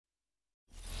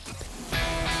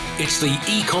It's the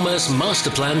e-commerce master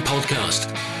plan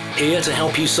podcast. Here to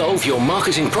help you solve your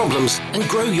marketing problems and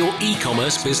grow your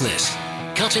e-commerce business.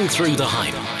 Cutting through the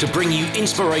hype to bring you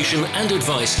inspiration and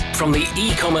advice from the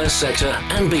e-commerce sector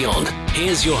and beyond.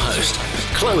 Here's your host,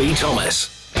 Chloe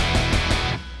Thomas.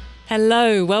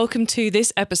 Hello, welcome to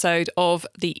this episode of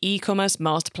the e-commerce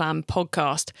master plan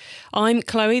podcast. I'm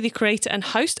Chloe, the creator and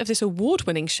host of this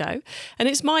award-winning show, and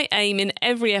it's my aim in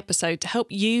every episode to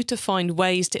help you to find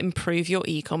ways to improve your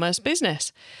e-commerce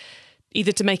business.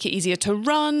 Either to make it easier to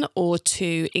run or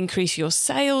to increase your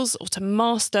sales or to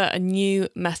master a new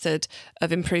method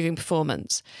of improving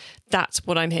performance. That's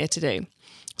what I'm here to do.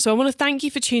 So I want to thank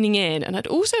you for tuning in, and I'd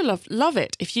also love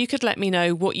it if you could let me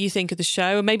know what you think of the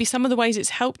show and maybe some of the ways it's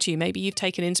helped you. Maybe you've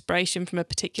taken inspiration from a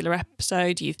particular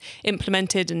episode, you've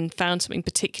implemented and found something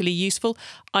particularly useful.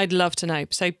 I'd love to know.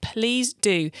 So please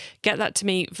do get that to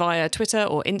me via Twitter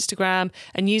or Instagram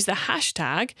and use the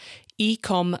hashtag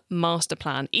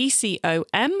 #EcomMasterplan,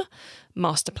 ECOM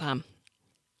Masterplan.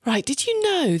 Right, did you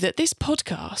know that this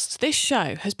podcast, this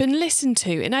show, has been listened to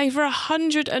in over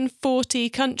 140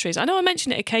 countries? I know I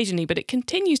mention it occasionally, but it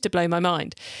continues to blow my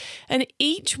mind. And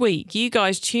each week, you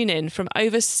guys tune in from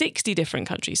over 60 different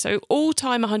countries. So all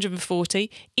time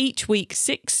 140, each week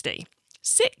 60.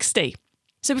 60!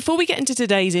 So before we get into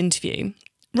today's interview,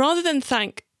 rather than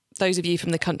thank those of you from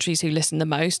the countries who listen the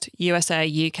most, USA,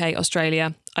 UK,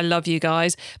 Australia, I love you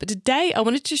guys. But today I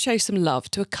wanted to show some love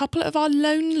to a couple of our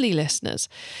lonely listeners.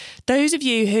 Those of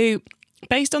you who,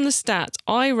 based on the stats,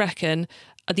 I reckon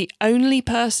are the only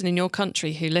person in your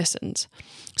country who listens.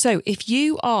 So if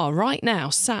you are right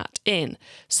now sat in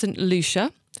St.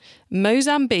 Lucia,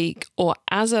 Mozambique or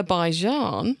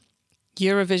Azerbaijan,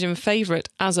 Eurovision favourite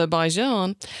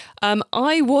Azerbaijan,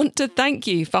 I want to thank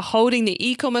you for holding the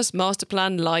e-commerce master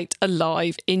plan light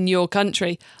alive in your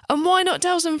country. And why not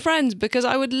tell some friends? Because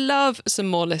I would love some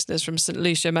more listeners from St.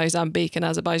 Lucia, Mozambique and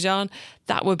Azerbaijan.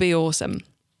 That would be awesome.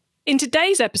 In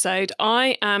today's episode,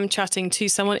 I am chatting to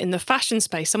someone in the fashion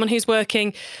space, someone who's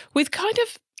working with kind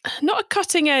of not a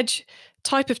cutting edge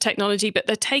type of technology, but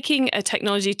they're taking a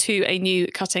technology to a new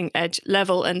cutting edge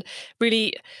level and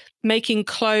really making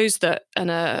clothes that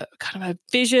and a kind of a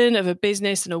vision of a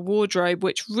business and a wardrobe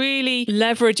which really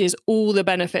leverages all the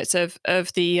benefits of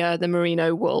the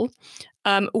merino wool.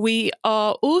 We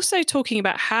are also talking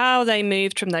about how they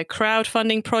moved from their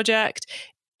crowdfunding project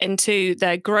into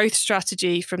their growth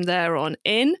strategy from there on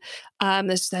in.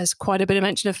 There's quite a bit of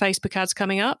mention of Facebook ads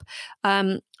coming up.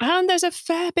 And there's a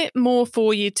fair bit more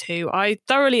for you too. I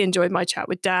thoroughly enjoyed my chat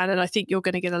with Dan, and I think you're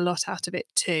going to get a lot out of it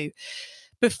too.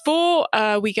 Before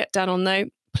we get Dan on though,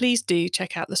 please do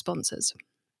check out the sponsors.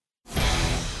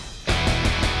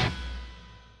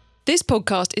 This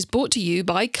podcast is brought to you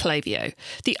by Klaviyo,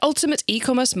 the ultimate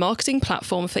e-commerce marketing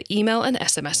platform for email and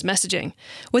SMS messaging.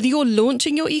 Whether you're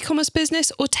launching your e-commerce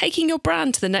business or taking your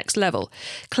brand to the next level,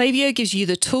 Klaviyo gives you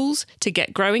the tools to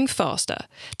get growing faster.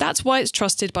 That's why it's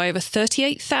trusted by over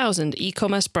 38,000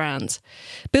 e-commerce brands.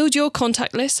 Build your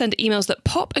contact lists and emails that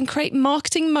pop and create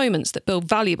marketing moments that build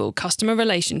valuable customer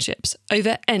relationships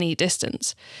over any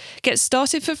distance. Get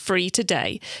started for free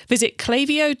today. Visit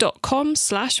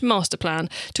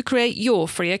klaviyo.com/masterplan to create your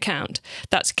free account.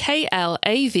 That's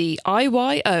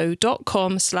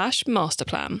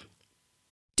klaviyo.com/masterplan.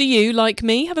 Do you, like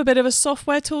me, have a bit of a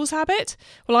software tools habit?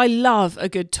 Well, I love a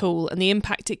good tool and the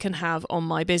impact it can have on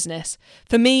my business.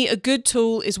 For me, a good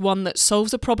tool is one that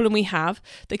solves a problem we have,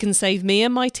 that can save me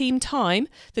and my team time,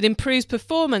 that improves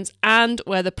performance, and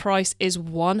where the price is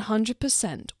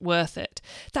 100% worth it.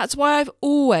 That's why I've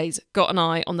always got an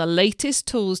eye on the latest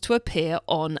tools to appear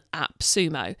on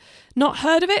AppSumo. Not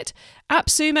heard of it?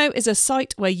 AppSumo is a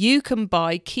site where you can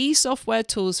buy key software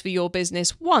tools for your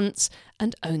business once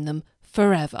and own them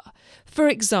forever. For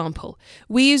example,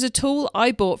 we use a tool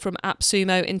I bought from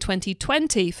AppSumo in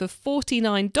 2020 for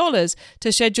 $49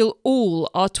 to schedule all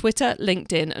our Twitter,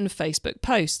 LinkedIn and Facebook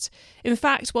posts. In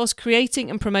fact, whilst creating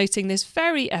and promoting this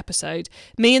very episode,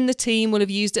 me and the team will have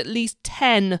used at least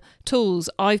 10 tools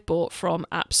I've bought from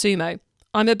AppSumo.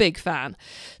 I'm a big fan.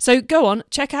 So go on,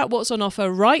 check out what's on offer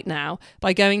right now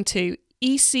by going to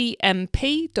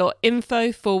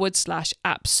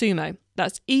ecmp.info/AppSumo.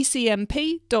 That's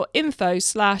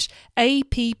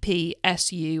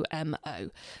ecmp.info/APPSUMO.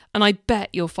 And I bet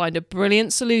you'll find a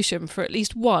brilliant solution for at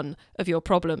least one of your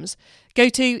problems. Go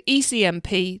to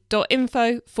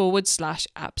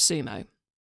ecmp.info/AppSumo.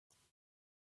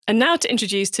 And now to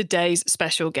introduce today's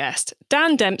special guest.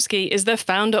 Dan Demsky is the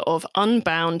founder of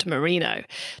Unbound Merino.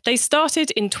 They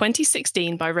started in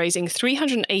 2016 by raising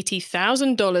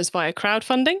 $380,000 via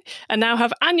crowdfunding and now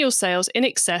have annual sales in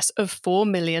excess of $4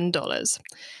 million.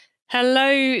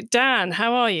 Hello, Dan.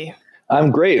 How are you?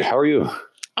 I'm great. How are you?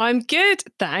 I'm good,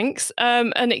 thanks.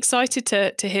 And excited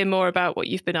to hear more about what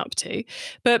you've been up to.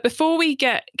 But before we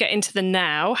get into the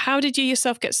now, how did you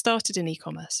yourself get started in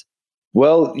e-commerce?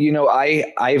 Well,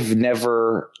 I've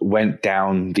never went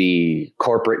down the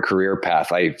corporate career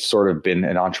path. I've sort of been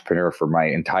an entrepreneur for my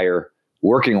entire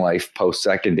working life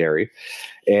post-secondary.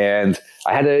 And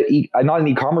I had not an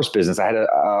e-commerce business. I had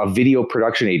a video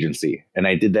production agency, and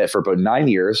I did that for about 9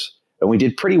 years. And we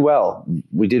did pretty well.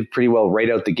 We did pretty well right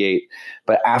out the gate.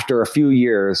 But after a few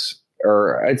years,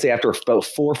 or I'd say after about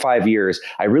 4 or 5 years,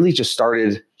 I really just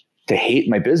started to hate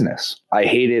my business. I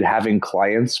hated having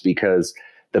clients because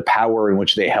the power in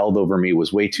which they held over me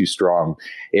was way too strong.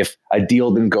 If a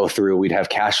deal didn't go through, we'd have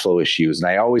cash flow issues.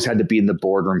 And I always had to be in the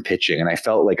boardroom pitching. And I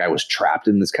felt like I was trapped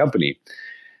in this company.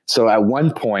 So at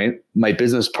one point, my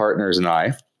business partners and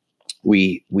I,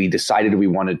 we decided we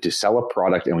wanted to sell a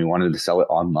product and we wanted to sell it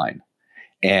online.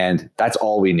 And that's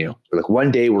all we knew. We're like,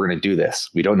 one day we're going to do this.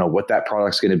 We don't know what that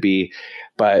product's going to be,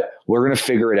 but we're going to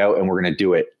figure it out and we're going to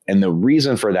do it. And the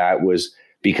reason for that was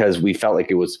because we felt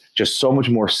like it was just so much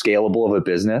more scalable of a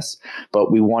business,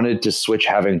 but we wanted to switch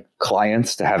having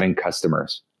clients to having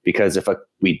customers. Because if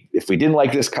we didn't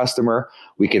like this customer,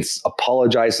 we could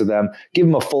apologize to them, give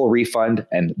them a full refund,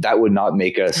 and that would not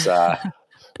make us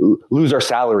lose our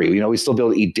salary. We still be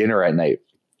able to eat dinner at night.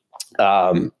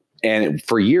 And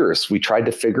for years, we tried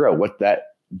to figure out what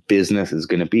that business is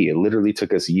going to be. It literally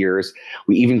took us years.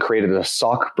 We even created a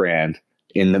sock brand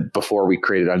before we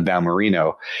created Unbound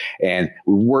Merino, and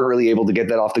we weren't really able to get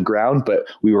that off the ground, but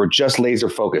we were just laser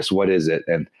focused. What is it?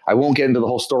 And I won't get into the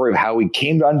whole story of how we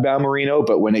came to Unbound Merino,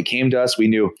 but when it came to us, we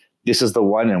knew this is the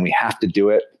one and we have to do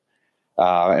it.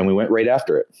 And we went right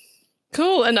after it.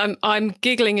 Cool. And I'm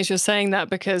giggling as you're saying that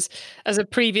because as a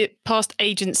past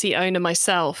agency owner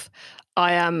myself,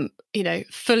 I am,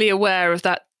 fully aware of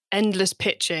that endless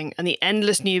pitching and the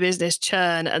endless new business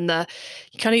churn and the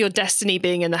kind of your destiny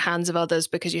being in the hands of others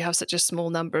because you have such a small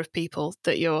number of people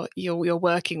that you're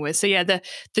working with. So yeah,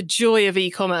 the joy of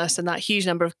e-commerce and that huge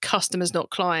number of customers, not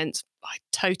clients, I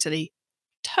totally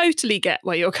get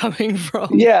where you're coming from.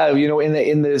 Yeah,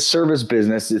 in the service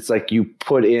business, it's like you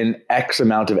put in X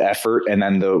amount of effort and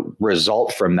then the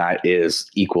result from that is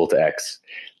equal to X.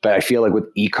 But I feel like with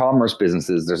e-commerce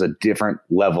businesses, there's a different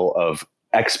level of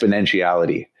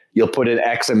exponentiality. You'll put in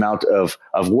X amount of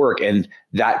work and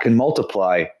that can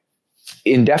multiply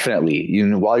indefinitely,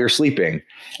 while you're sleeping.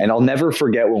 And I'll never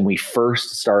forget when we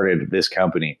first started this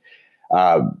company.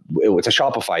 It was a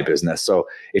Shopify business. So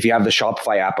if you have the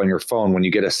Shopify app on your phone, when you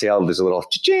get a sale, there's a little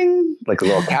ching, like a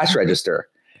little cash register.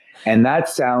 And that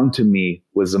sound to me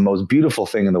was the most beautiful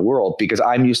thing in the world because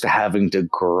I'm used to having to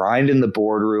grind in the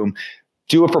boardroom,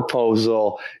 do a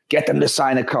proposal, get them to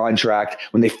sign a contract.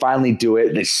 When they finally do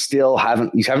it, they still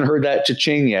you haven't heard that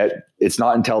cha-ching yet. It's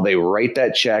not until they write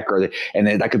that check and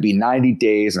then that could be 90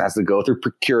 days and has to go through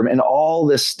procurement and all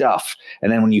this stuff. And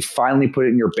then when you finally put it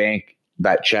in your bank,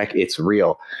 that check, it's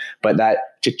real. But that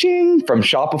cha-ching from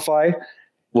Shopify,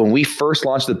 when we first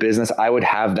launched the business, I would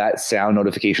have that sound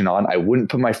notification on. I wouldn't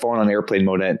put my phone on airplane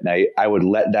mode at night. I would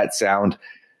let that sound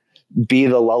be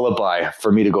the lullaby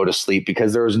for me to go to sleep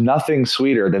because there was nothing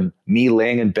sweeter than me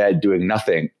laying in bed doing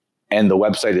nothing and the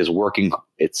website is working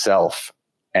itself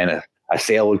and a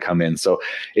sale would come in. So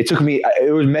it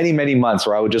was many, many months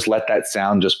where I would just let that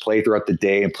sound just play throughout the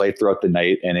day and play throughout the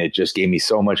night. And it just gave me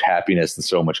so much happiness and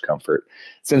so much comfort.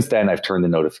 Since then, I've turned the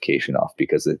notification off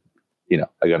because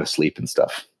I got to sleep and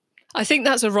stuff. I think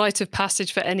that's a rite of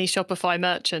passage for any Shopify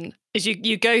merchant is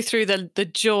you go through the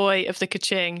joy of the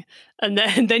ka-ching and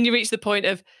then you reach the point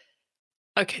of,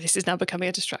 okay, this is now becoming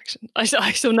a distraction. I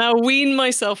shall now wean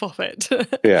myself off it.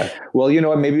 Yeah. Well, you know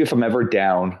what? Maybe if I'm ever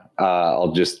down,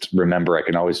 I'll just remember I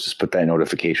can always just put that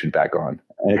notification back on.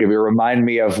 And it can remind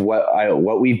me of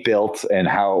what we built and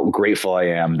how grateful I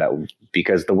am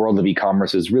because the world of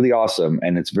e-commerce is really awesome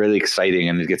and it's really exciting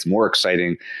and it gets more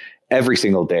exciting every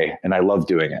single day. And I love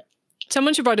doing it.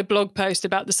 Someone should write a blog post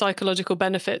about the psychological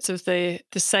benefits of the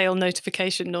sale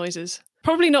notification noises.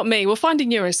 Probably not me. We'll find a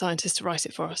neuroscientist to write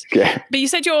it for us. Okay. But you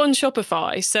said you're on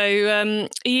Shopify. So are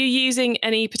you using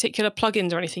any particular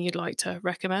plugins or anything you'd like to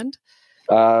recommend?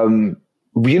 You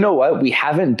know what? We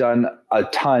haven't done a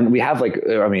ton. We have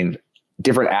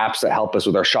different apps that help us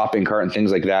with our shopping cart and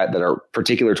things like that are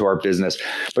particular to our business.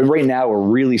 But right now we're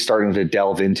really starting to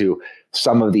delve into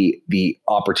some of the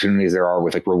opportunities there are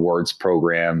with like rewards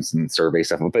programs and survey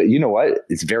stuff. But you know what?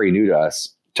 It's very new to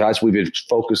us. We've been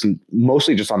focusing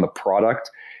mostly just on the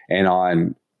product and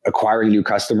on acquiring new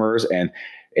customers and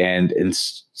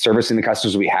servicing the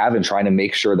customers we have and trying to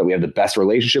make sure that we have the best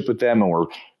relationship with them and we're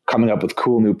coming up with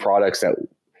cool new products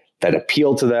that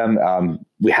appeal to them.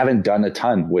 We haven't done a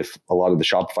ton with a lot of the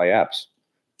Shopify apps.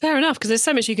 Fair enough, because there's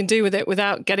so much you can do with it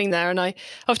without getting there. And I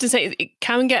often say it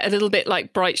can get a little bit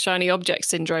like bright, shiny object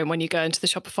syndrome when you go into the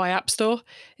Shopify app store.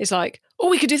 It's like, oh,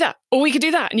 we could do that. Oh, we could do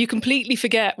that. And you completely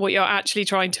forget what you're actually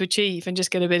trying to achieve and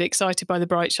just get a bit excited by the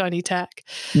bright, shiny tech.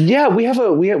 Yeah, we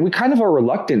kind of are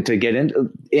reluctant to get into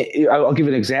it. I'll give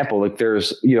an example. Like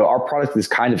there's, our product is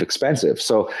kind of expensive.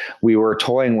 So we were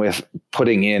toying with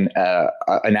putting in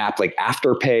an app like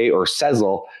Afterpay or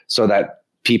Sezzle so that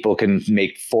people can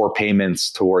make 4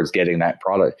 payments towards getting that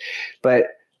product. But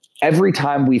every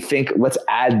time we think, let's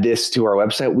add this to our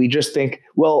website, we just think,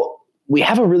 well, we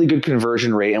have a really good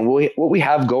conversion rate and what we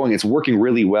have going, it's working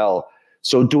really well.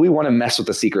 So do we want to mess with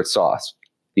the secret sauce?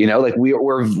 Like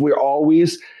we're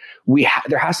always,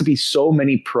 there has to be so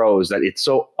many pros that it's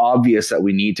so obvious that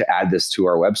we need to add this to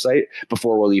our website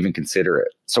before we'll even consider it.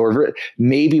 So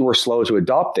maybe we're slow to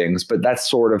adopt things, but that's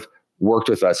sort of worked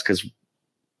with us because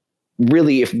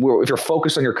really, if you're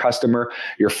focused on your customer,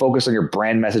 you're focused on your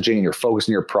brand messaging, and you're focused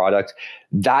on your product,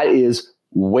 that is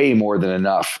way more than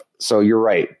enough. So you're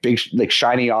right. Big, like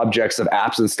shiny objects of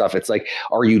apps and stuff. It's like,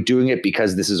 are you doing it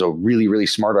because this is a really, really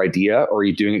smart idea? Or are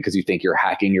you doing it because you think you're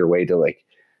hacking your way to like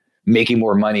making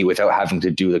more money without having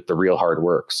to do like the real hard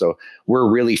work? So we're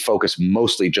really focused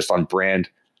mostly just on brand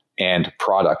and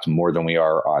product more than we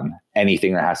are on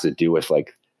anything that has to do with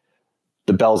like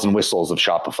the bells and whistles of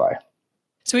Shopify.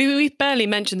 So we've barely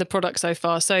mentioned the product so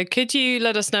far. So could you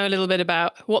let us know a little bit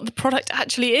about what the product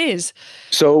actually is?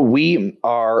 So we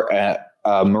are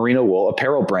a merino wool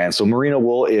apparel brand. So merino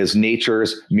wool is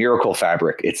nature's miracle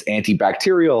fabric. It's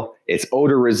antibacterial, it's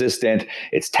odor resistant,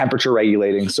 it's temperature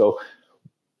regulating. So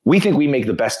we think we make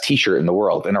the best t-shirt in the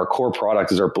world. And our core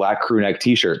product is our black crew neck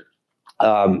t-shirt.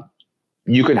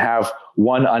 You can have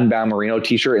one Unbound Merino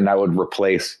t-shirt and that would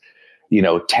replace,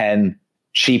 10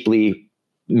 cheaply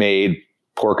made,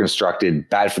 poor constructed,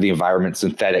 bad for the environment,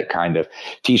 synthetic kind of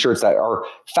t-shirts that are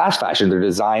fast fashion. They're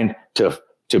designed to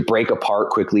break apart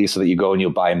quickly so that you go and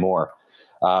you'll buy more.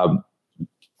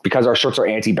 Because our shirts are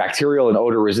antibacterial and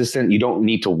odor resistant, you don't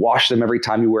need to wash them every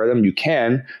time you wear them. You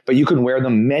can, but you can wear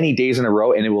them many days in a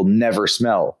row and it will never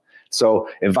smell. So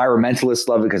environmentalists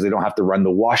love it because they don't have to run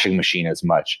the washing machine as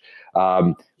much.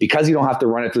 Because you don't have to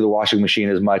run it through the washing machine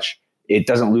as much, it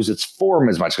doesn't lose its form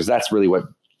as much because that's really what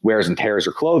wears and tears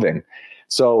your clothing.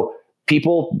 So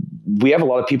we have a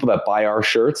lot of people that buy our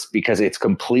shirts because it's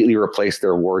completely replaced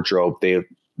their wardrobe.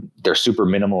 They're super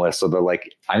minimalist. So they're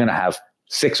like, I'm going to have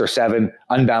 6 or 7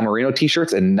 Unbound Merino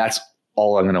t-shirts and that's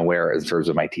all I'm going to wear in terms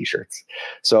of my t-shirts.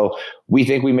 So we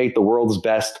think we make the world's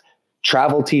best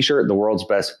travel t-shirt, the world's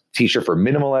best t-shirt for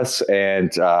minimalists.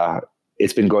 And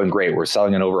it's been going great. We're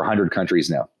selling in over 100 countries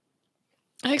now.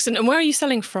 Excellent. And where are you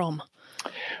selling from?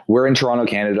 We're in Toronto,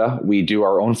 Canada. We do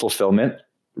our own fulfillment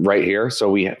right here. So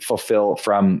we fulfill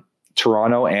from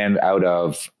Toronto and out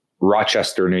of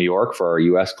Rochester, New York for our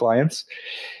US clients.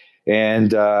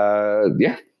 And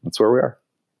that's where we are.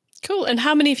 Cool. And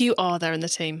how many of you are there in the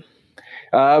team?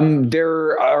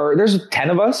 There's 10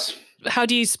 of us. How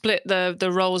do you split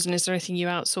the roles and is there anything you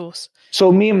outsource?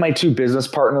 So me and my 2 business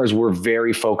partners, we're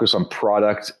very focused on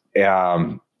product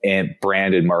and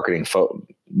brand and marketing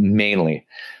mainly.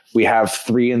 We have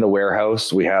 3 in the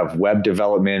warehouse. We have web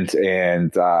development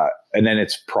and then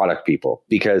it's product people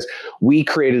because we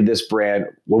created this brand.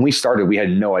 When we started, we had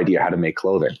no idea how to make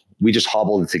clothing. We just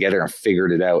hobbled it together and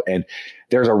figured it out. And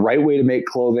there's a right way to make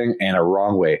clothing and a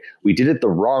wrong way. We did it the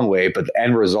wrong way, but the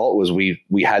end result was we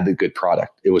had the good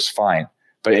product. It was fine,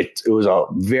 but it was a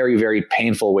very, very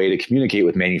painful way to communicate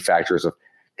with manufacturers of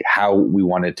how we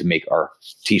wanted to make our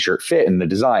t-shirt fit in the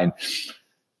design.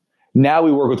 Now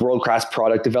we work with world-class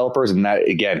product developers. And that,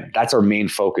 again, that's our main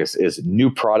focus is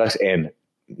new products and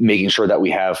making sure that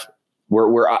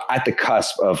we're at the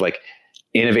cusp of like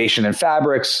innovation in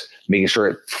fabrics, making sure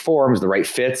it forms the right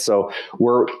fit. So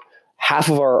half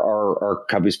of our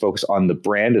company's focused on the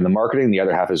brand and the marketing. The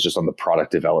other half is just on the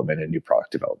product development and new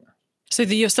product development. So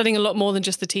you're selling a lot more than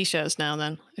just the t-shirts now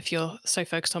then, if you're so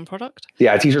focused on product?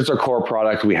 Yeah, t-shirts are core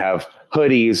product. We have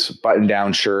hoodies,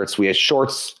 button-down shirts. We have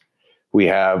shorts.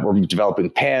 We're developing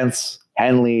pants,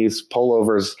 Henleys,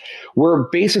 pullovers. We're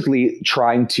basically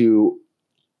trying to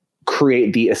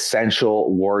create the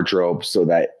essential wardrobe so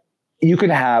that you can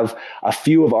have a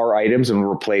few of our items and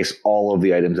replace all of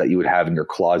the items that you would have in your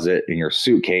closet, in your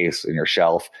suitcase, in your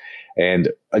shelf. And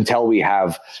until we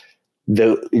have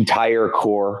the entire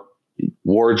core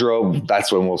wardrobe,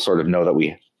 that's when we'll sort of know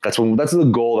that that's the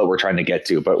goal that we're trying to get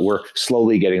to, but we're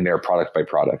slowly getting there product by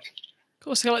product.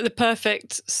 Also, like the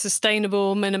perfect,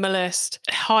 sustainable, minimalist,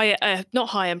 not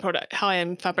high-end product,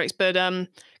 high-end fabrics, but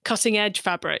cutting-edge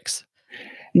fabrics.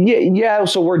 Yeah.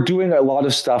 So we're doing a lot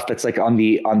of stuff that's like on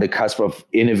the cusp of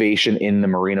innovation in the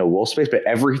merino wool space, but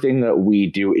everything that we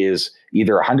do is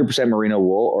either 100% merino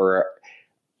wool or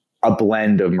a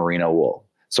blend of merino wool.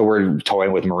 So we're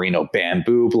toying with merino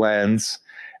bamboo blends,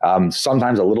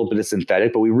 sometimes a little bit of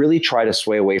synthetic, but we really try to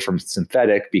sway away from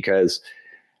synthetic because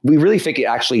we really think it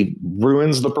actually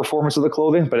ruins the performance of the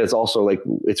clothing, but it's also like,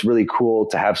 it's really cool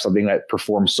to have something that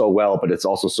performs so well, but it's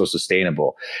also so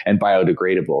sustainable and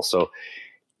biodegradable. So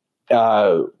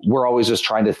we're always just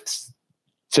trying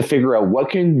to figure out what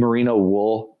can merino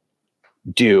wool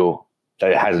do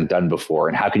that it hasn't done before,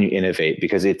 and how can you innovate?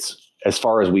 Because it's, as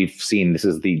far as we've seen, this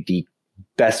is the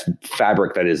best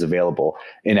fabric that is available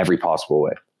in every possible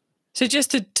way. So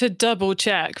just to double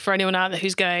check for anyone out there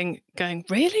who's going,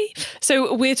 really?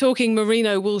 So we're talking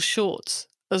merino wool shorts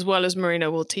as well as merino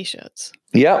wool t-shirts.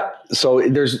 Yeah. So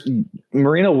there's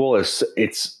merino wool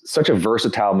it's such a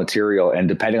versatile material, and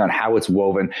depending on how it's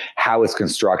woven, how it's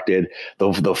constructed,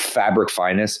 the fabric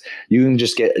fineness, you can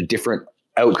just get a different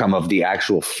outcome of the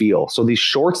actual feel. So these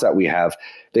shorts that we have,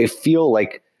 they feel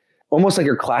like almost like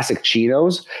your classic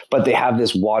chinos, but they have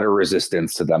this water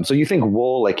resistance to them. So you think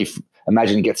wool, like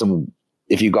imagine you get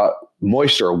if you got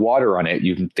moisture or water on it,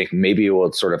 you can think maybe it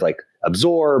will sort of like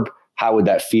absorb. How would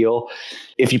that feel?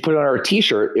 If you put it on our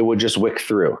t-shirt, it would just wick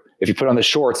through. If you put it on the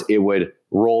shorts, it would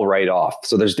roll right off.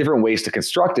 So there's different ways to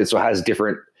construct it. So it has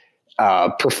different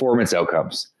performance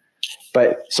outcomes.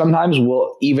 But sometimes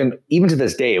we'll even to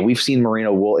this day, and we've seen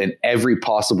merino wool in every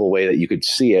possible way that you could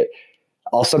see it.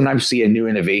 I'll sometimes see a new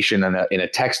innovation in a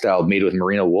textile made with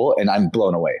merino wool, and I'm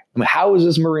blown away. I mean, how is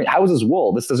this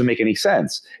wool? This doesn't make any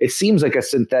sense. It seems like a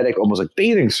synthetic, almost like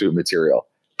bathing suit material,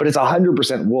 but it's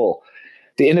 100% wool.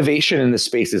 The innovation in this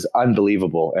space is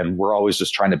unbelievable, and we're always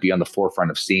just trying to be on the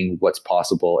forefront of seeing what's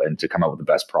possible and to come up with the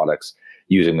best products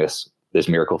using this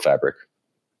miracle fabric.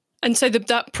 And so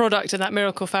that product and that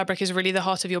miracle fabric is really the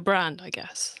heart of your brand, I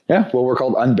guess. Yeah, well, we're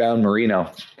called Unbound Merino.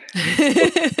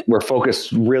 We're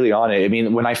focused really on it. I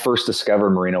mean, when I first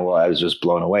discovered merino wool, I was just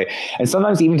blown away. And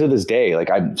sometimes even to this day, like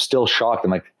I'm still shocked.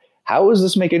 I'm like, how does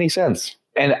this make any sense?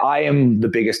 And I am the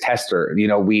biggest tester.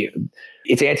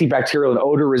 It's antibacterial and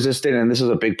odor resistant. And this is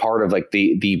a big part of like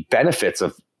the benefits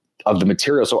of the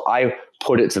material. So I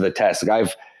put it to the test.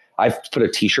 Like I've put a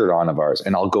t-shirt on of ours,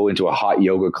 and I'll go into a hot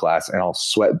yoga class and I'll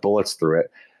sweat bullets through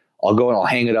it. I'll go and I'll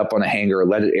hang it up on a hanger,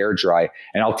 let it air dry,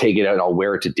 and I'll take it out and I'll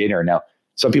wear it to dinner. Now,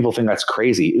 some people think that's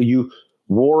crazy. You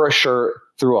wore a shirt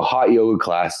through a hot yoga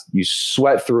class, you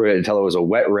sweat through it until it was a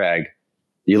wet rag,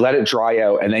 you let it dry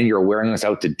out, and then you're wearing this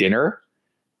out to dinner.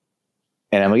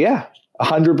 And I'm like, yeah,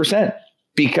 100%.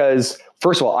 Because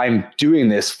first of all, I'm doing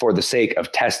this for the sake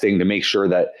of testing to make sure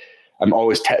that I'm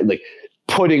always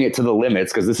putting it to the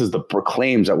limits, because this is the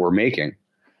claims that we're making.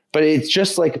 But it's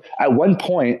just like at one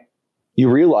point you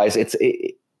realize it's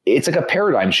like a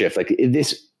paradigm shift. Like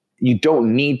this, you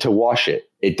don't need to wash it.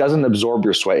 It doesn't absorb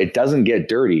your sweat. It doesn't get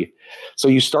dirty. So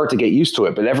you start to get used to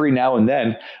it. But every now and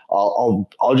then I'll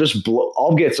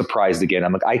get surprised again.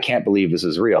 I'm like, I can't believe this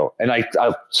is real. And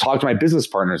I'll talk to my business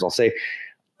partners. I'll say,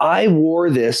 I wore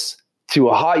this to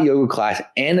a hot yoga class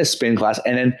and a spin class,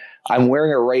 and then I'm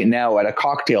wearing it right now at a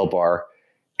cocktail bar.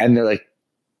 And they're like,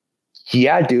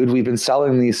 yeah, dude, we've been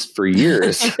selling these for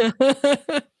years.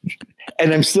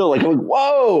 And I'm still like,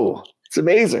 whoa, it's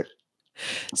amazing.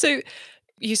 So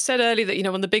you said earlier that,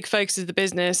 one of the big focuses of the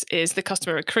business is the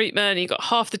customer recruitment. You've got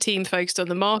half the team focused on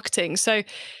the marketing. So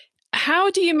how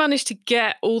do you manage to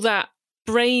get all that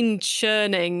brain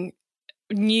churning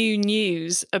new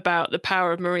news about the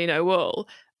power of merino wool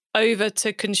over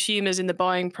to consumers in the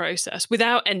buying process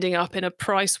without ending up in a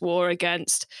price war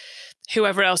against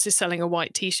whoever else is selling a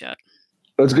white t-shirt?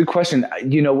 That's a good question.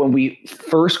 When we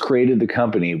first created the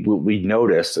company, we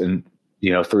noticed, and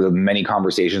through the many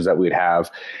conversations that we'd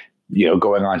have,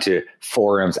 going on to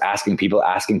forums, asking people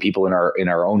in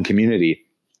our own community,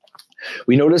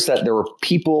 we noticed that there were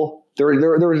people. There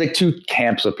were like two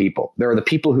camps of people. There are the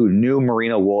people who knew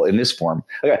merino wool in this form.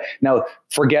 Okay, now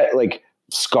forget like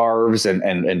scarves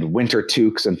and winter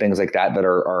toques and things like that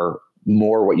are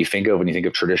more what you think of when you think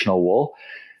of traditional wool.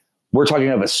 We're talking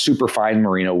of a super fine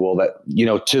merino wool that,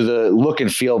 to the look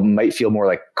and feel might feel more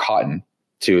like cotton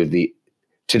to the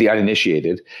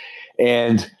uninitiated.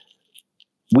 And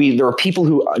there are people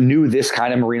who knew this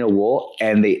kind of merino wool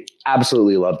and they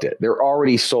absolutely loved it. They're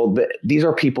already sold. These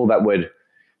are people that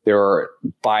they're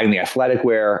buying the athletic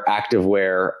wear, active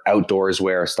wear, outdoors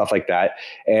wear, stuff like that.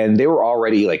 And they were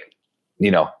already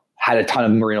had a ton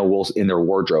of merino wools in their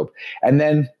wardrobe. And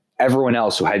then everyone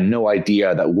else who had no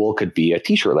idea that wool could be a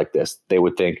t-shirt like this, they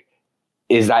would think,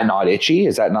 is that not itchy?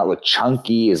 Is that not like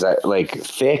chunky? Is that like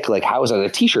thick? Like, how is that a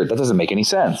t-shirt? That doesn't make any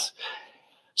sense.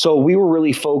 So we were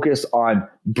really focused on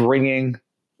bringing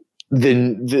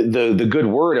the good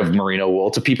word of merino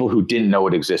wool to people who didn't know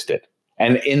it existed.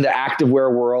 And in the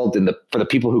activewear world, and for the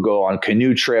people who go on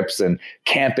canoe trips and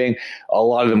camping, a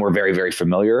lot of them were very, very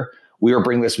familiar. We were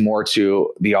bringing this more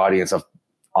to the audience of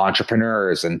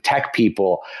entrepreneurs and tech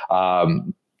people,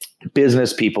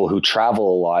 business people who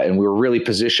travel a lot. And we were really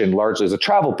positioned largely as a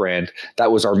travel brand.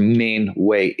 That was our main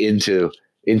way into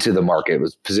the market. It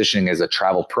was positioning as a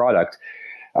travel product.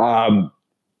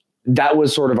 That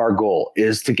was sort of our goal,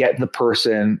 is to get the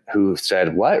person who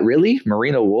said, what, really?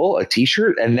 Merino wool, a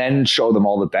t-shirt? And then show them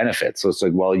all the benefits. So it's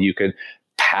like, well, you can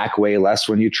pack way less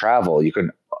when you travel. You can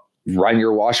run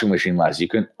your washing machine less. You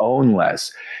can own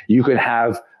less. You can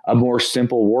have a more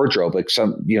simple wardrobe. Like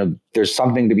there's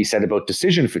something to be said about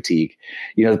decision fatigue.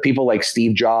 People like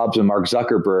Steve Jobs and Mark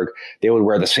Zuckerberg, they would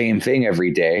wear the same thing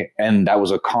every day. And that was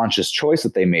a conscious choice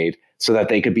that they made so that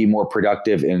they could be more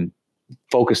productive in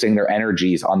focusing their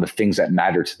energies on the things that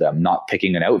matter to them, not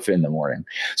picking an outfit in the morning.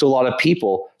 So a lot of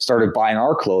people started buying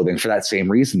our clothing for that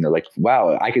same reason. They're like,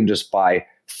 wow, I can just buy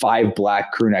 5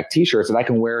 black crew neck t-shirts and I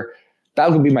can wear, that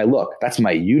would be my look. That's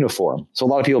my uniform. So a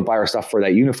lot of people buy our stuff for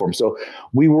that uniform. So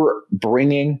we were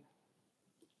bringing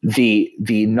the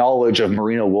knowledge of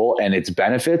merino wool and its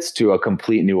benefits to a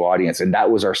complete new audience. And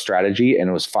that was our strategy. And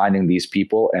it was finding these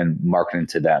people and marketing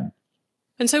to them.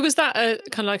 And so was that a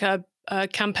kind of like a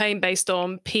campaign based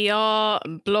on PR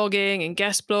and blogging and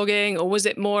guest blogging, or was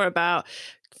it more about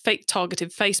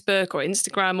targeted Facebook or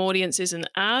Instagram audiences and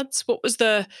ads? What was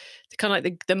the kind of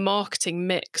like the marketing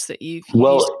mix that you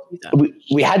used?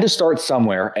 We had to start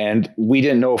somewhere, and we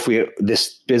didn't know if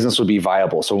this business would be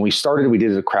viable. So when we started, we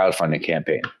did a crowdfunding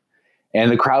campaign,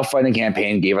 and the crowdfunding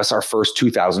campaign gave us our first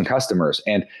 2,000 customers.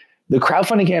 And the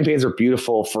crowdfunding campaigns are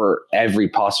beautiful for every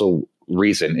possible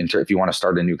reason if you want to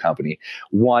start a new company.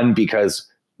 One, because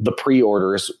the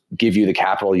pre-orders give you the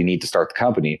capital you need to start the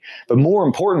company. But more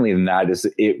importantly than that is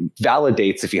it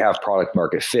validates if you have product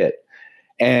market fit.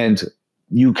 And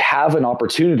you have an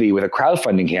opportunity with a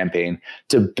crowdfunding campaign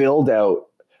to build out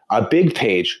a big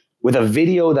page with a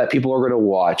video that people are going to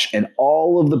watch and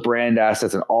all of the brand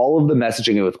assets and all of the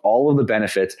messaging and with all of the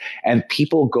benefits. And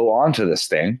people go onto this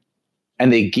thing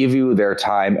and they give you their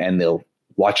time and they'll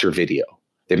watch your video.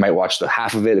 They might watch the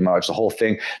half of it. They might watch the whole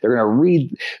thing. They're going to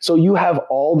read. So you have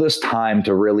all this time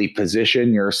to really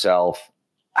position yourself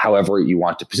however you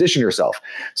want to position yourself.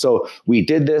 So we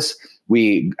did this.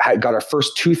 We got our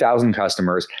first 2,000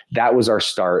 customers. That was our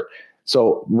start.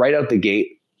 So right out the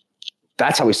gate,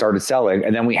 that's how we started selling.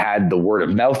 And then we had the word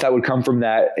of mouth that would come from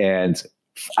that. And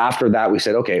after that, we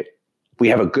said, okay, we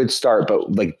have a good start,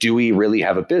 but like, do we really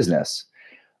have a business?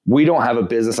 We don't have a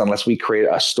business unless we create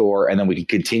a store and then we can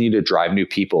continue to drive new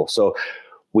people. So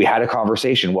we had a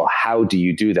conversation. Well, how do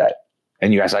you do that?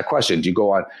 And you ask that question. Do you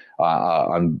go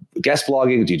on guest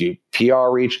blogging? Do you do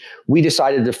PR reach? We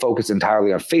decided to focus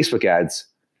entirely on Facebook ads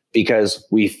because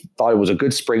we thought it was a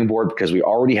good springboard because we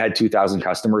already had 2,000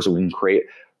 customers and we can create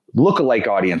lookalike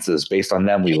audiences based on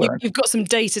them. We learned. You've got some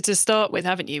data to start with,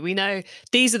 haven't you? We know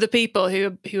these are the people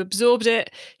who absorbed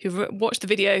it, who watched the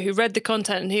video, who read the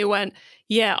content and who went,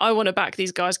 yeah, I want to back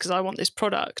these guys because I want this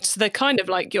product. So they're kind of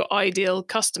like your ideal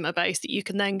customer base that you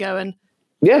can then go and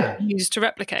use to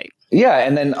replicate. Yeah.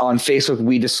 And then on Facebook,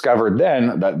 we discovered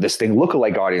then that this thing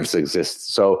lookalike audience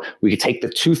exists. So we could take the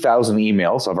 2,000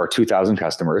 emails of our 2,000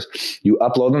 customers, you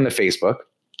upload them to Facebook.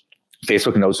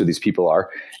 Facebook knows who these people are,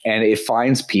 and it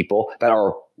finds people that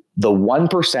are the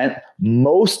 1%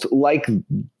 most like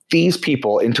these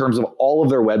people in terms of all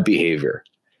of their web behavior.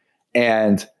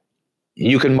 And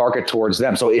you can market towards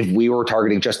them. So if we were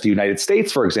targeting just the United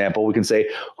States, for example, we can say,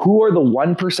 who are the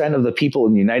 1% of the people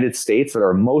in the United States that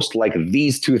are most like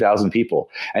these 2,000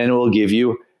 people? And it will give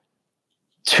you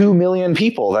 2 million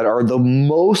people that are the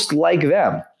most like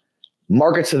them.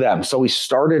 Market to them. So we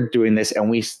started doing this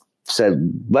and we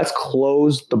said, let's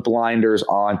close the blinders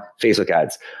on Facebook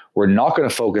ads. We're not going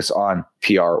to focus on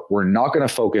PR. We're not going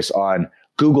to focus on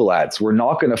Google ads. We're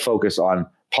not going to focus on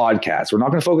podcasts. We're not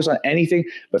going to focus on anything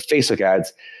but Facebook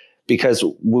ads, because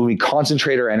when we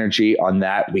concentrate our energy on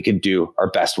that, we can do our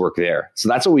best work there. So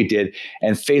that's what we did.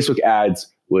 And Facebook ads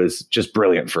was just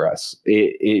brilliant for us.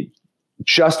 It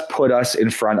just put us in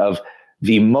front of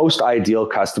the most ideal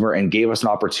customer and gave us an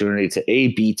opportunity to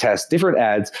A/B test different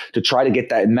ads to try to get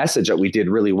that message that we did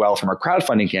really well from our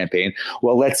crowdfunding campaign.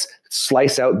 Well, let's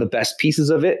slice out the best pieces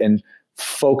of it and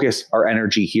focus our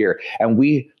energy here. And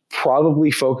we probably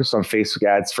focused on Facebook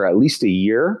ads for at least a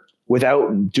year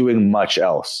without doing much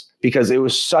else, because it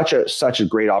was such a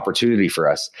great opportunity for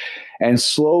us. And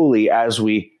slowly, as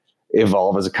we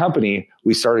evolve as a company,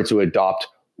 we started to adopt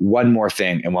one more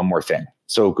thing and one more thing.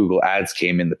 So Google Ads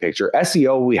came in the picture.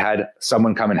 SEO, we had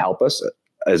someone come and help us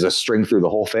as a string through the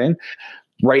whole thing.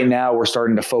 Right now, we're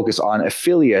starting to focus on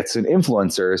affiliates and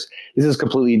influencers. This is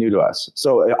completely new to us.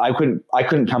 So I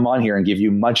couldn't come on here and give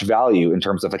you much value in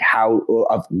terms of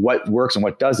of what works and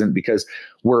what doesn't, because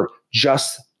we're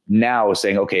just now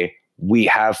saying, okay, we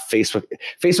have Facebook.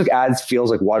 Facebook ads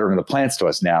feels like watering the plants to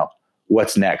us now.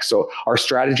 What's next? So our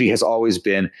strategy has always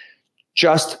been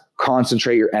just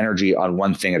concentrate your energy on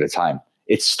one thing at a time.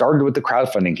 It started with the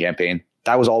crowdfunding campaign.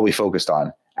 That was all we focused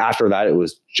on. After that, it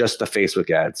was just the Facebook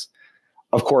ads.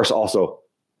 Of course, also,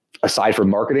 aside from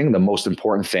marketing, the most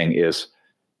important thing is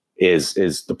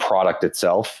the product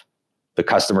itself, the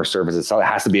customer service itself. It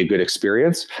has to be a good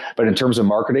experience. But in terms of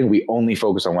marketing, we only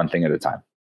focus on one thing at a time.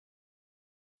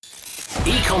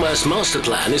 E-commerce Master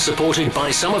Plan is supported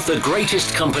by some of the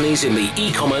greatest companies in the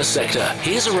e-commerce sector.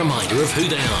 Here's a reminder of who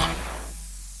they are.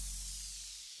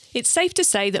 It's safe to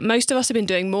say that most of us have been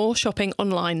doing more shopping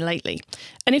online lately.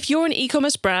 And if you're an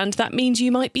e-commerce brand, that means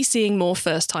you might be seeing more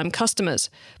first-time customers.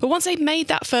 But once they've made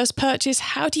that first purchase,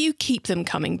 how do you keep them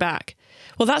coming back?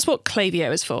 Well, that's what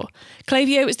Klaviyo is for.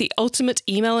 Klaviyo is the ultimate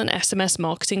email and SMS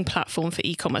marketing platform for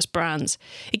e-commerce brands.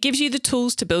 It gives you the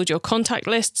tools to build your contact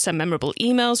list, send memorable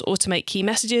emails, automate key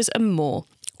messages, and more.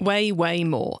 Way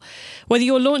more. Whether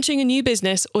you're launching a new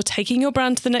business or taking your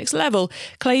brand to the next level,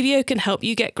 Klaviyo can help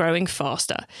you get growing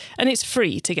faster. And it's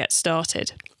free to get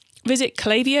started. Visit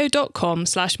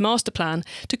klaviyo.com/masterplan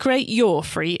to create your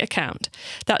free account.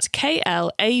 That's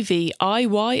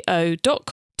KLAVIYO.com.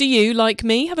 Do you, like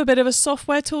me, have a bit of a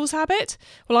software tools habit?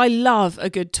 Well, I love a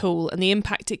good tool and the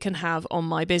impact it can have on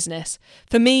my business.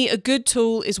 For me, a good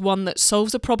tool is one that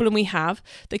solves a problem we have,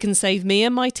 that can save me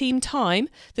and my team time,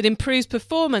 that improves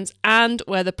performance, and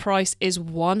where the price is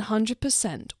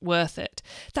 100% worth it.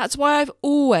 That's why I've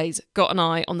always got an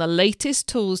eye on the latest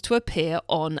tools to appear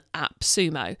on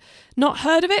AppSumo. Not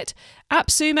heard of it?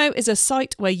 AppSumo is a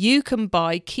site where you can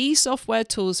buy key software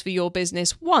tools for your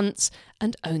business once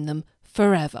and own them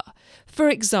forever. For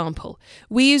example,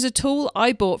 we use a tool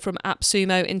I bought from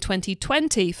AppSumo in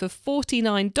 2020 for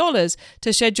 $49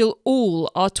 to schedule all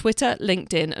our Twitter,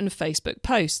 LinkedIn and Facebook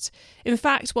posts. In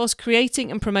fact, whilst creating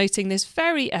and promoting this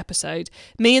very episode,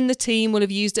 me and the team will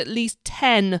have used at least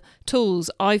 10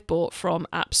 tools I've bought from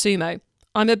AppSumo.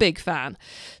 I'm a big fan.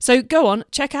 So go on,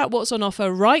 check out what's on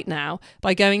offer right now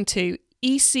by going to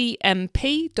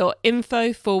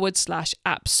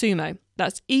ecmp.info/AppSumo.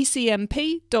 That's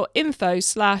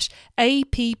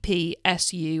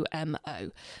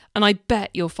ecmp.info/AppSumo. And I bet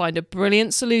you'll find a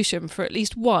brilliant solution for at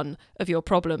least one of your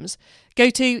problems. Go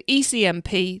to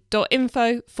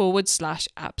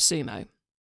ecmp.info/AppSumo.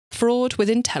 Fraud with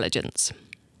intelligence.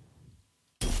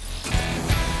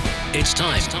 It's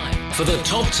time for the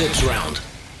top tips round.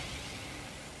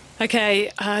 Okay,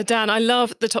 Dan, I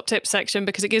love the top tips section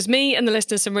because it gives me and the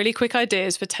listeners some really quick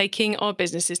ideas for taking our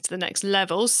businesses to the next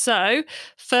level. So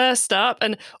first up,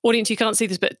 and audience, you can't see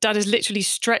this, but Dan is literally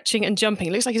stretching and jumping.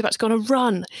 It looks like he's about to go on a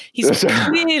run. He's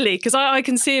clearly, because I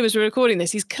can see him as we're recording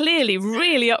this, he's clearly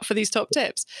really up for these top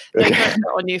tips. No pressure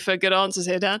on you for good answers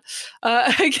here, Dan.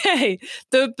 Okay,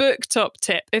 the book top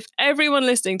tip. If everyone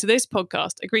listening to this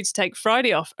podcast agreed to take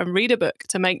Friday off and read a book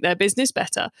to make their business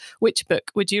better, which book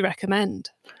would you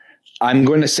recommend? I'm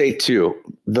going to say two.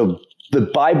 The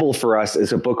Bible for us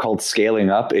is a book called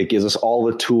Scaling Up. It gives us all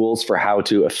the tools for how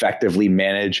to effectively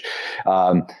manage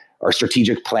our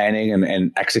strategic planning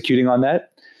and executing on that.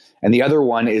 And the other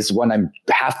one is one I'm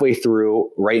halfway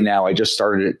through right now. I just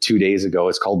started it 2 days ago.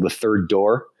 It's called The Third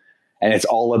Door. And it's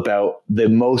all about the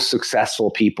most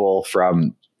successful people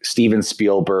from Steven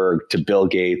Spielberg to Bill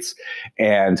Gates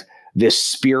and this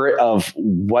spirit of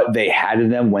what they had in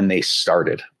them when they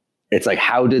started. It's like,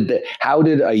 how did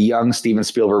a young Steven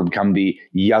Spielberg become the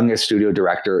youngest studio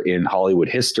director in Hollywood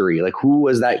history? Like, who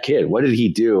was that kid? What did he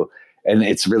do? And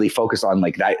it's really focused on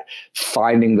like that,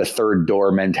 finding the third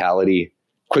door mentality.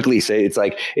 Quickly say it's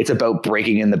about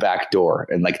breaking in the back door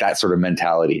and like that sort of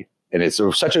mentality. And it's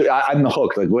I'm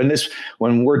hooked. Like when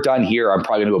we're done here, I'm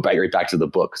probably gonna go right back to the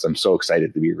book because I'm so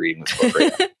excited to be reading this book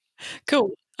right now.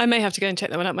 Cool. I may have to go and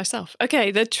check that one out myself. Okay,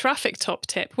 the traffic top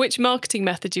tip. Which marketing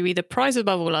method do you either prize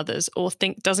above all others or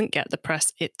think doesn't get the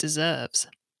press it deserves?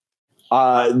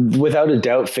 Without a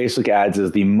doubt, Facebook ads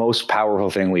is the most powerful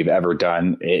thing we've ever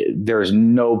done. There's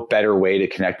no better way to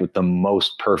connect with the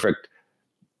most perfect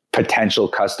potential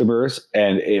customers.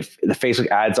 And if the Facebook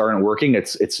ads aren't working,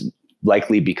 it's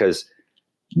likely because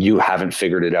you haven't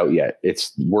figured it out yet.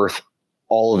 It's worth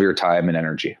all of your time and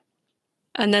energy.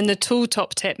 And then the tool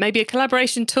top tip, maybe a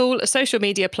collaboration tool, a social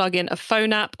media plugin, a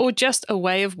phone app, or just a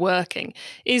way of working.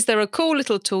 Is there a cool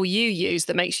little tool you use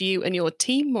that makes you and your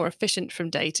team more efficient from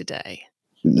day to day?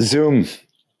 Zoom,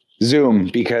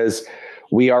 because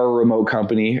we are a remote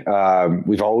company.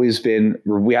 We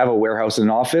have a warehouse and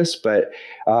an office, but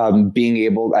being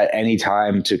able at any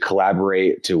time to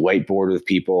collaborate, to whiteboard with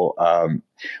people.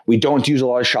 We don't use a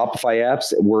lot of Shopify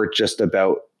apps. We're just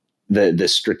about the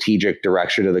strategic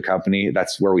direction of the company.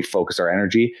 That's where we focus our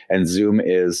energy. And Zoom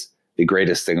is the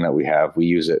greatest thing that we have. We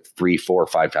use it 3, 4,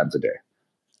 5 times a day.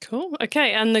 Cool.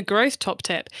 Okay. And the growth top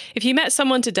tip. If you met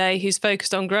someone today who's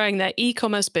focused on growing their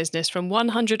e-commerce business from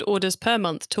 100 orders per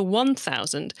month to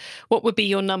 1,000, what would be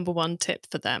your number one tip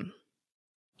for them?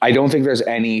 I don't think there's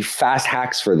any fast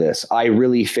hacks for this. I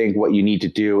really think what you need to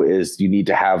do is you need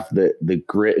to have the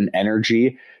grit and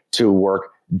energy to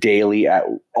work daily at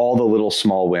all the little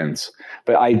small wins.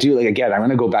 But I do, again, I'm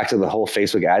going to go back to the whole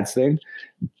Facebook ads thing.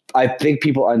 I think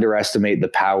people underestimate the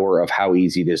power of how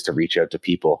easy it is to reach out to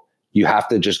people. You have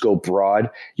to just go broad.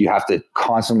 You have to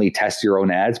constantly test your own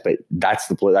ads, but that's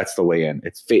the way in.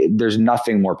 There's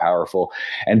nothing more powerful,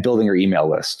 and building your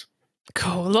email list.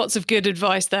 Cool. Lots of good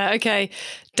advice there. Okay.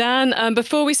 Dan,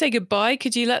 before we say goodbye,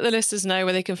 could you let the listeners know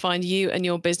where they can find you and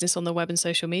your business on the web and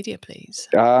social media, please?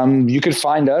 You can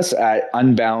find us at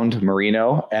Unbound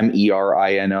Merino,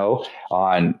 Merino,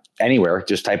 on anywhere.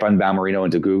 Just type Unbound Merino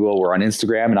into Google. We're on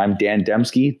Instagram, and I'm Dan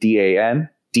Demsky,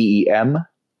 DanDemSky.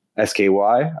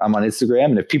 I'm on Instagram.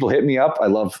 And if people hit me up, I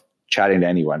love chatting to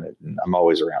anyone. I'm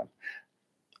always around.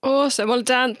 Awesome. Well,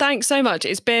 Dan, thanks so much.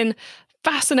 It's been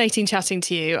fascinating chatting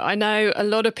to you. I know a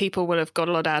lot of people will have got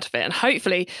a lot out of it. And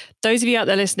hopefully those of you out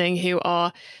there listening who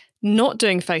are not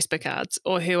doing Facebook ads,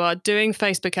 or who are doing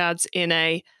Facebook ads in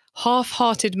a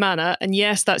half-hearted manner, and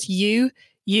yes, that's you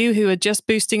who are just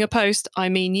boosting a post, I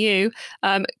mean you,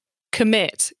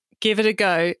 commit, give it a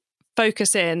go,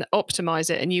 focus in, optimize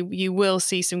it, and you will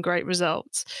see some great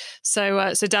results.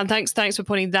 So Dan, thanks for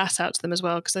pointing that out to them as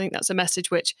well, because I think that's a message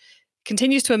which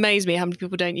continues to amaze me, how many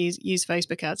people don't use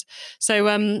Facebook ads. So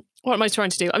what am I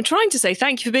trying to do? I'm trying to say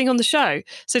thank you for being on the show.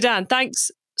 So Dan, thanks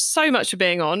so much for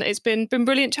being on. It's been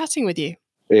brilliant chatting with you.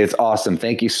 It's awesome.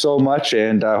 Thank you so much,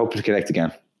 and I hope to connect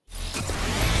again.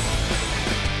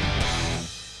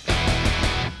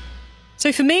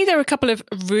 So for me, there are a couple of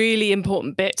really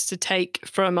important bits to take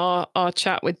from our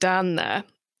chat with Dan there.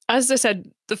 As I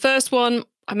said, the first one,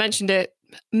 I mentioned it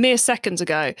mere seconds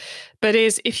ago, but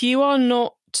is if you are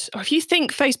not, or if you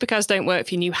think Facebook ads don't work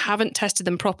for you and you haven't tested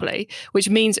them properly, which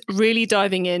means really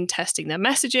diving in, testing their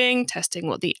messaging, testing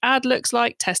what the ad looks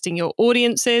like, testing your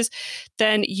audiences,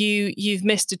 then you've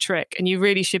missed a trick, and you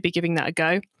really should be giving that a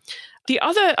go. The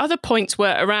other points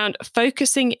were around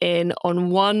focusing in on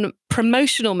one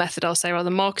promotional method, I'll say, rather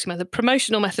than marketing method,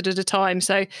 promotional method at a time.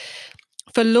 So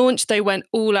for launch, they went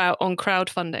all out on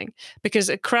crowdfunding, because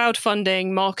a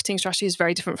crowdfunding marketing strategy is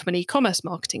very different from an e-commerce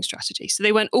marketing strategy. So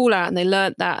they went all out and they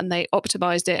learned that, and they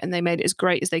optimized it, and they made it as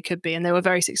great as they could be, and they were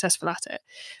very successful at it.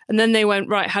 And then they went,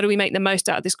 right, how do we make the most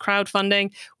out of this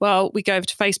crowdfunding? Well, we go over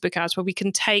to Facebook ads, where we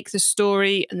can take the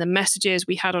story and the messages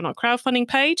we had on our crowdfunding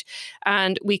page,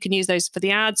 and we can use those for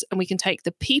the ads, and we can take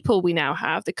the people we now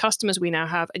have, the customers we now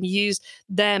have, and use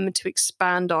them to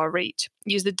expand our reach,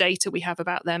 use the data we have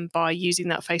about them by using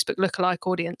that Facebook lookalike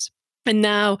audience. And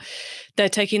now they're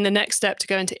taking the next step to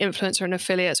go into influencer and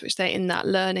affiliates, which they're in that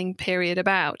learning period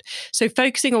about. So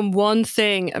focusing on one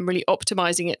thing and really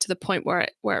optimizing it to the point where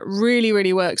it really,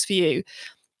 really works for you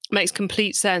makes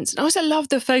complete sense. And I also love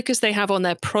the focus they have on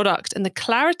their product and the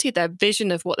clarity of their vision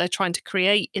of what they're trying to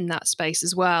create in that space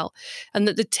as well. And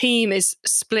that the team is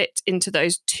split into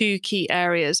those two key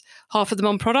areas, half of them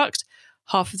on product,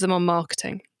 half of them on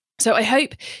marketing. So I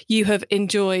hope you have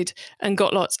enjoyed and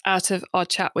got lots out of our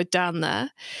chat with Dan there.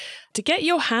 To get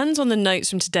your hands on the notes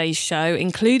from today's show,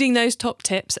 including those top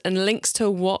tips and links to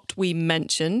what we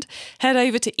mentioned, head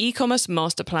over to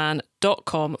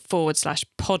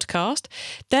ecommercemasterplan.com/podcast.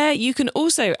 There you can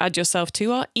also add yourself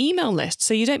to our email list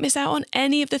so you don't miss out on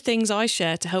any of the things I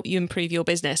share to help you improve your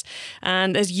business.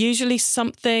 And there's usually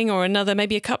something or another,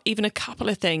 maybe even a couple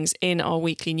of things in our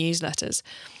weekly newsletters.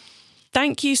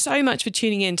 Thank you so much for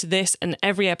tuning in to this and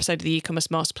every episode of the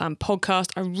E-commerce Master Plan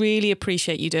podcast. I really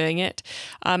appreciate you doing it.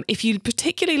 If you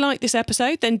particularly like this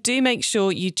episode, then do make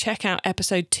sure you check out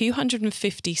episode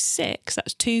 256,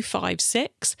 that's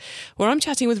 256, where I'm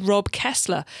chatting with Rob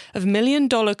Kessler of $1 Million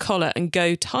Collar and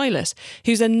Go Tyless,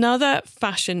 who's another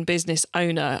fashion business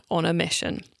owner on a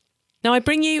mission. Now, I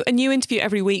bring you a new interview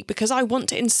every week because I want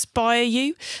to inspire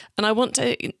you, and I want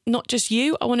to, not just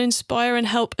you, I want to inspire and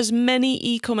help as many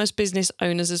e-commerce business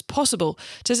owners as possible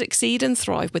to succeed and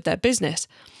thrive with their business.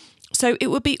 So it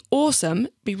would be awesome,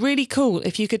 be really cool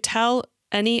if you could tell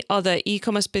any other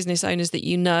e-commerce business owners that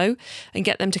you know and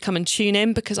get them to come and tune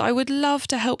in, because I would love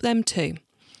to help them too.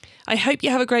 I hope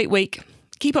you have a great week.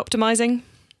 Keep optimizing.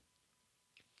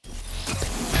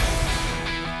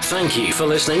 Thank you for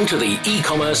listening to the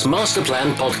E-commerce Master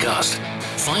Plan podcast.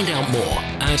 Find out more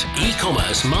at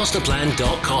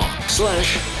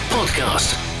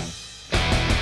ecommercemasterplan.com/podcast.